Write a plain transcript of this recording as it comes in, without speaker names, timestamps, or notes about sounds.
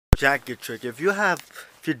jacket trick. If your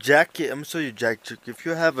jacket, I'm gonna show you a jacket trick. If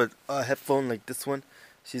you have a headphone like this one,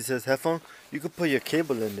 she says headphone, you can put your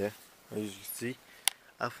cable in there. As you can see,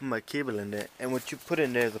 I put my cable in there, and what you put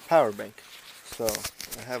in there is a power bank. So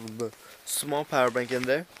I have a small power bank in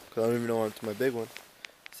there, cause I don't even know what's my big one.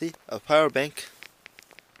 See, a power bank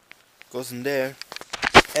goes in there,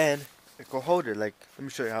 and it can hold it. Like, let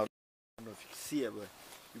me show you how. I don't know if you can see it, but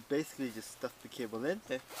you basically just stuff the cable in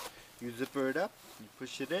there. You zipper it up, you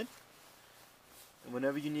push it in, and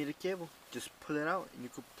whenever you need a cable, just pull it out, and you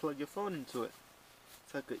can plug your phone into it.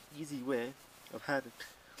 It's like an easy way of having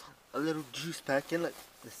a little juice pack in, like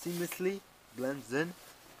it seamlessly blends in.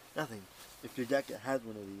 Nothing. If your jacket has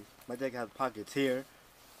one of these, my jacket has pockets here,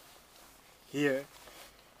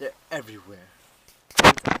 they're everywhere.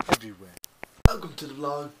 It's everywhere. Welcome to the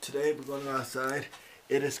vlog. Today we're going outside.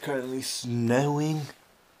 It is currently snowing.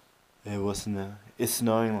 It's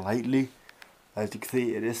snowing lightly. As you can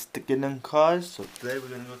see, it is sticking in cars. So today we're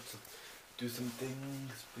gonna go to do some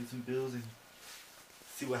things, pay some bills, and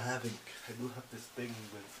see what happens. I do have this thing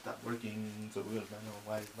but it's not working, so we don't know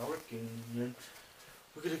why it's not working. And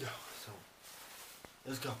we're gonna go. So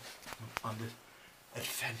let's go on this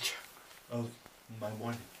adventure of my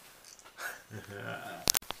morning.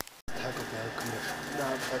 Taco Bell commercial. No,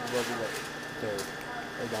 Taco Bell be like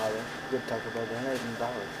 $1. Good Taco Bell, they're not even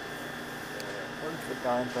 $1. One for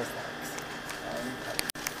 $9 plus tax.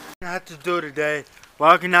 I have to do today,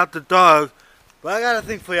 walking out the dog. But I got a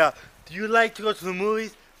thing for y'all. Do you like to go to the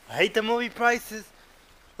movies? I hate the movie prices.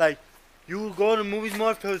 Like, you would go to the movies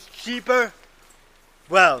more if it was cheaper?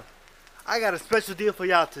 Well, I got a special deal for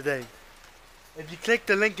y'all today. If you click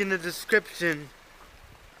the link in the description,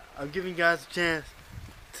 I'm giving you guys a chance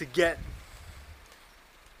to get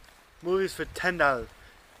movies for $10.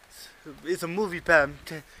 It's a movie pass.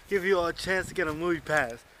 Give you a chance to get a movie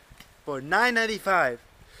pass for $9.95.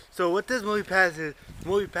 So what this movie pass is,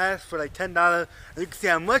 movie pass for like $10, and you can see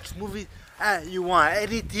how much movie you want.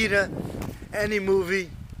 Any theater, any movie,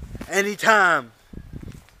 anytime.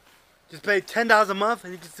 Just pay $10 a month,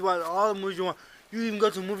 and you can see all the movies you want. You can go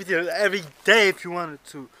to a movie theater every day if you wanted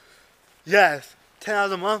to. Yes,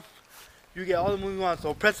 $10 a month. You get all the movies you want.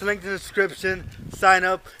 So press the link in the description, sign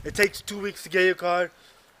up. It takes 2 weeks to get your card.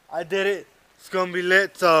 I did it. It's gonna be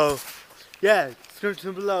lit. So yeah,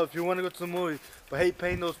 description below if you want to go to the movies but hate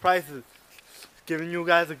paying those prices. Giving you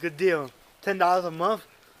guys a good deal. $10 a month.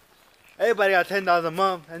 Everybody got $10 a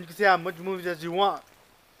month, and you can see how much movies as you want.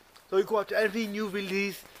 So you can watch every new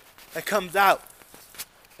release that comes out.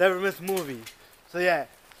 Never miss a movie. So yeah,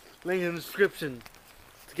 link in the description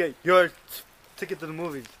to get your ticket to the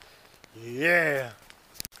movies. Yeah.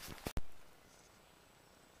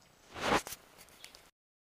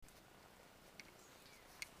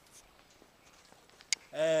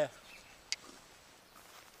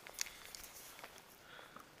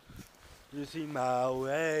 You see my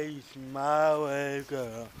way, you see my way,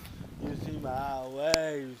 girl. You see my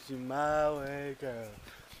way, you see my way, girl.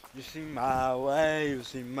 You see my way, you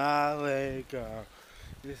see my way, girl.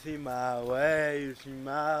 You see my way, you see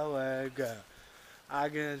my way, girl. I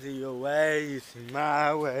can see your way, you see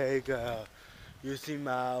my way, girl. You see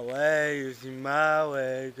my way, you see my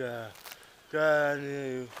way, girl. Girl,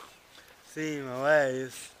 you see my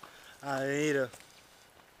ways. I need to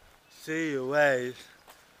see your ways.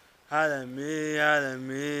 Holla me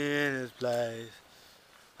in this place.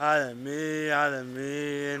 Holla me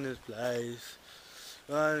in this place.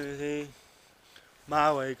 Wanna see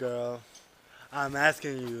my way, girl. I'm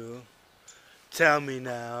asking you, tell me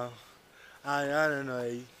now. I don't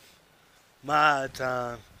know my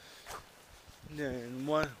time.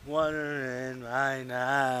 Wondering right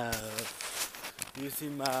now. You see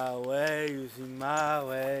my way, you see my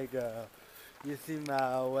way, girl. You see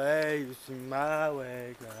my way, you see my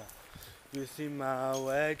way, girl. You see my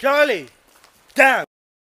way. Charlie! Damn!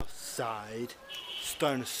 Outside.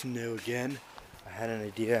 Starting to snow again. I had an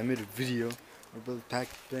idea. I made a video. My brother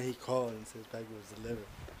packed, then he called and said his package was delivered.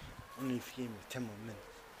 Only if he gave me 10 more minutes.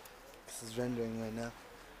 This is rendering right now.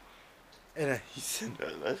 And he sent,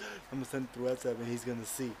 I'm gonna send it through WhatsApp and he's gonna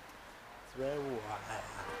see. It's very wild.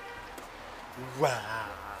 Wow.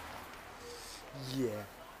 Yeah.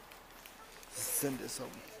 Send this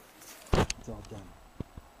over. It's all done.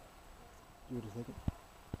 Give it a second.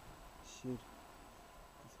 Shoot.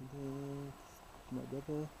 My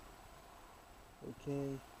brother. Okay.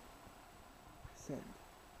 Send.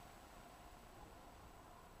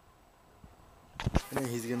 And then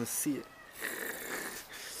he's gonna see it.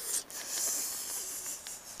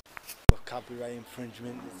 Copyright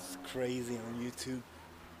infringement is crazy on YouTube.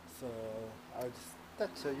 So I'll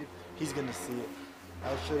just show you. He's gonna see it.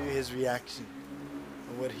 I'll show you his reaction.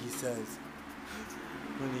 what he says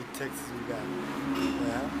when he texts me back.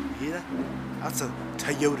 Yeah, yeah, that's a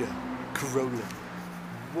Toyota Corolla.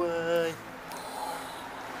 What?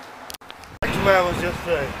 That's where I was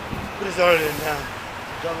yesterday. It is early now.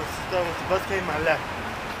 The bus came, I left.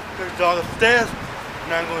 Took the dog upstairs,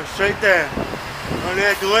 and I'm going straight there. Only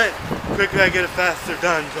I do it, quicker I get it faster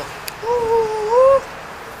done. So,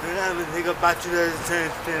 and I would think about you as the same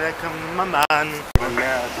thing that comes to my mind.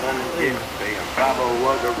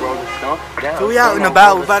 So we out and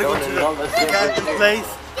about, we're about to go to the captain's place.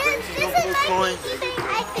 She's going to get coins.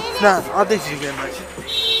 It's not, I think she's getting much.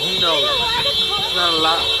 Who knows? It's not a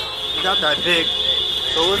lot. It's not that big.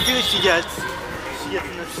 So we'll see what she gets. She's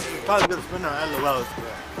probably going to spend her LOLs.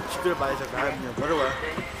 She could have bought herself a happy meal, but well.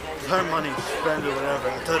 It's her money to spend or whatever.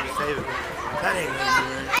 I told her to save it. That ain't gonna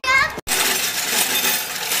do it.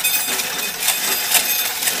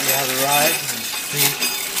 We have a ride. See,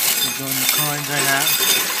 we're doing the coins right now.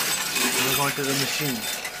 We're going to the machine.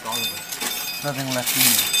 All of it. Nothing left in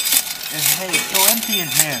here. And hey, it's so empty in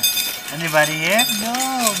here. Anybody here? No,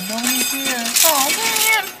 nobody's here. Oh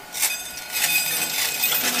man.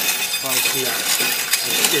 Probably see that.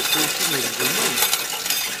 She did too. She made a good move.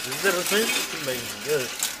 This little thing, she's making some good.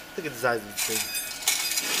 Look at the size of this thing.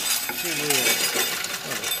 She made,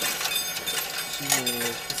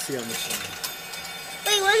 let's see how much she made.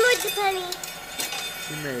 Wait, one more to penny.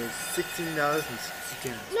 She made $16.60.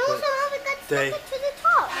 No, somehow we got stuck to the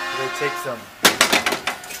top. They take some.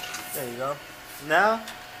 There you go. Now,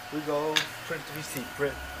 we go print the receipt.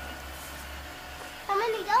 Print. How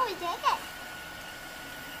many dollars did I get?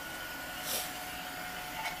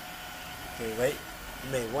 Okay, wait. You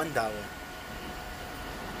made $1.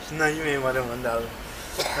 So now you made more than $1.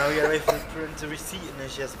 Now we gotta wait for the print the receipt and then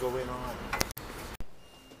she has to go in online.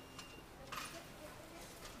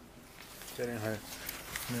 Getting her.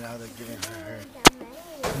 Now they're giving her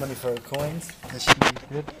money for her coins. That she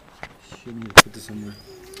good. She need to put this somewhere.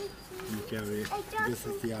 Carry it. This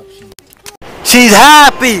is the option. She's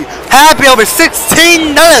happy! Happy over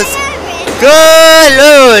 $16! Good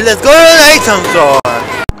Lord! Let's go to the item store!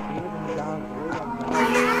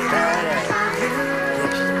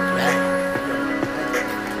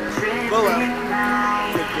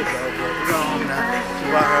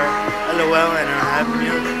 LOL and her happy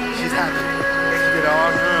meal. She's happy. She did it all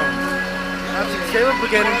on her own. Now she can save up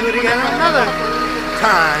again and do it again another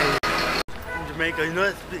time. In Jamaica, you know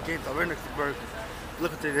that's big game right next to Berkeley.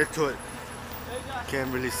 Look what they did to it.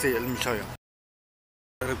 Can't really see it. Let me show you.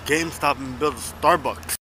 The GameStop and build a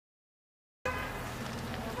Starbucks.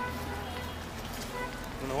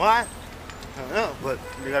 You know why? I don't know, but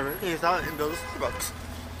they got GameStop and build a Starbucks.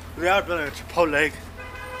 We are building a Chipotle.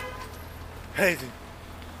 Crazy.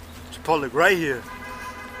 Chipotle right here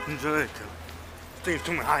in Jamaica. This thing's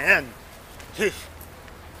too high end.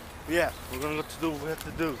 Yeah, we're gonna go to do what we have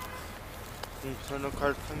to do. So no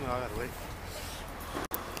cars coming, I gotta wait.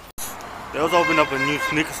 They also opened up a new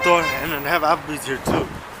sneaker store and then they have Applebee's here too. So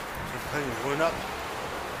going up.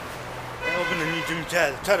 They opened a new Jimmy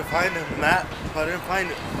Chaz. I tried to find the map, but I didn't find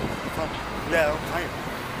it. Yeah, I don't find it.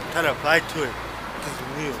 I tried to apply to it. This is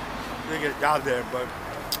new. I didn't get a job there, but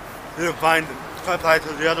I didn't find it. I applied to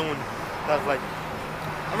the other one that was like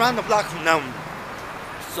around the block from them.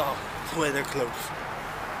 So, that's why they're close.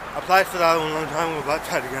 I applied for that one a long time ago, but I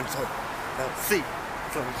tried again, so let's see.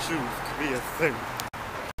 Some shoes could be a thing.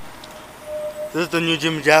 This is the new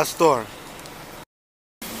Jimmy Jazz store.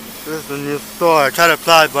 This is the new store. I tried to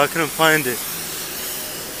apply, but I couldn't find it.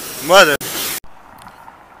 Mother.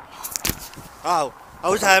 Oh, I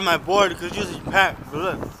wish I had my board because usually packed, but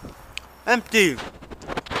look. Empty.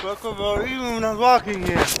 Even when I was walking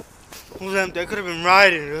here, it was empty. I could have been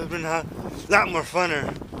riding. It would have been a lot more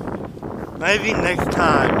funner. Maybe next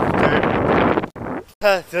time.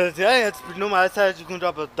 Today, I decided to go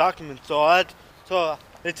drop a document, so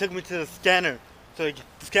they took me to the scanner. So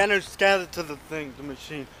the scanner scans it to the thing, the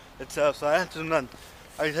machine itself. So I had to do nothing.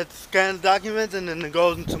 I just had to scan the documents and then it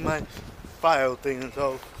goes into my file thing. And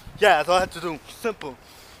so yeah, that's all I had to do. Simple.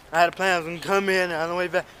 I had a plan. I was gonna come in and on the way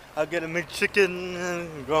back I'll get a McChicken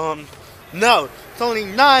and go home. No, it's only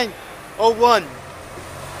 9:01. Oh wait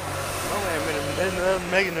a minute, they're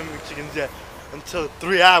making the McChickens yet until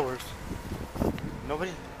 3 hours.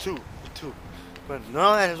 Nobody? Two. But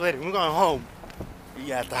no, that is waiting. We're going home.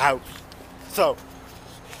 Yeah, at the house. So,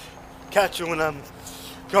 catch you when I'm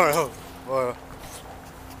going home. Or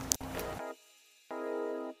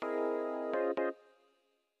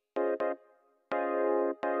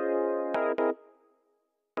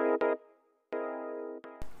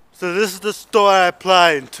so this is the store I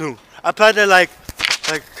applied to. I applied there like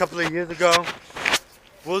a couple of years ago.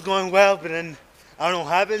 It was going well, but then I don't know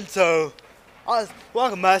what happened, so I was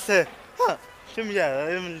walking by, I said, huh, yeah,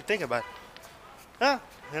 I didn't even think about it. Huh?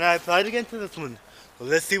 And I applied again to this one. So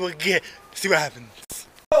let's see what we get, see what happens.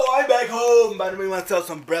 Oh, I'm back home. About to make myself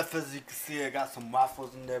some breakfast. As you can see, I got some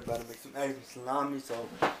waffles in there. About to make some eggs and salami, so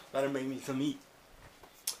about to make me some meat.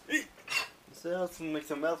 So let's make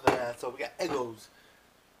some else with that. So we got Eggos.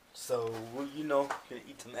 So, well, you know, gonna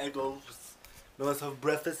eat some Eggos. No, let's have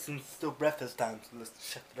breakfast and still breakfast time. So let's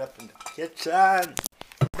check it up in the kitchen.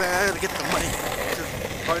 Man, I gotta get the money. Just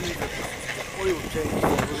probably need the oil change. So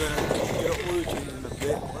we're gonna get an oil change in a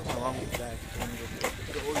bit. What's wrong with that?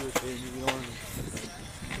 Get an oil change, you know.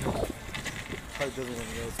 Probably doesn't want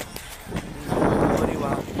to go. So, money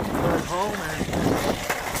while going home and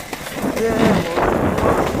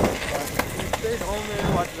stay home and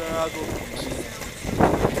watch the I'll go.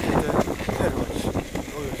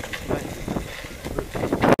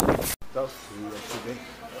 That was sweet, actually.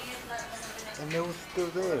 And it was still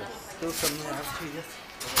there. Still something I have to see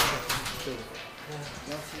yesterday.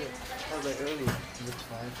 Yeah, see it. I was like earlier. It looks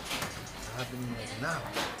fine. It's happening like now.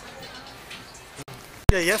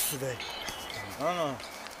 Yeah, yesterday. I don't know.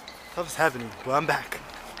 What was happening? Well, I'm back.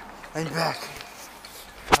 I'm back.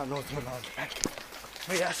 I don't know what's going on. I'm back.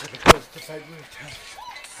 But yeah, so the car's just like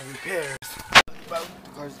repairs. About the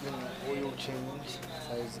car's getting an oil change.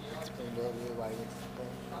 I explained earlier why it's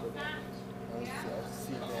I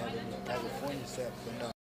see that in the California set, but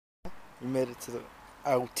no. We made it to the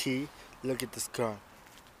LT. Look at this car.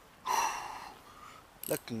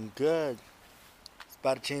 Looking good. It's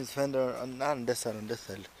about to change the fender, not on this side, on this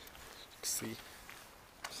side. See?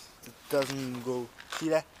 It doesn't go, see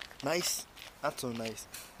that? Nice, not so nice.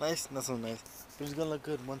 Nice, not so nice. But it's gonna look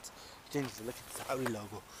good once it changes it. Look at the Audi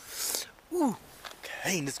logo. Ooh,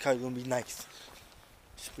 okay, this car is gonna be nice.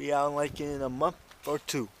 Should be out like in a month or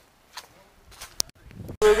two.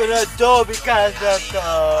 We're gonna do because of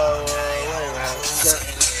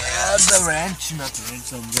the wrench, not the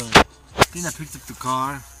wrench, I'm going. I think I picked up the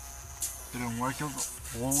car. Didn't work, it was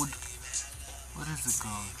old. What is it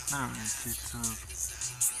called? It's not a wrench, it's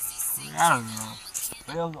I don't know.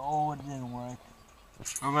 But it was old, it didn't work.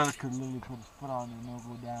 My brother could literally put his foot on it and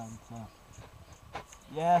it'll go down, so.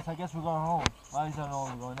 Yes, I guess we're going home. Well, at least I don't know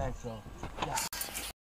where we're going next, so. Yeah.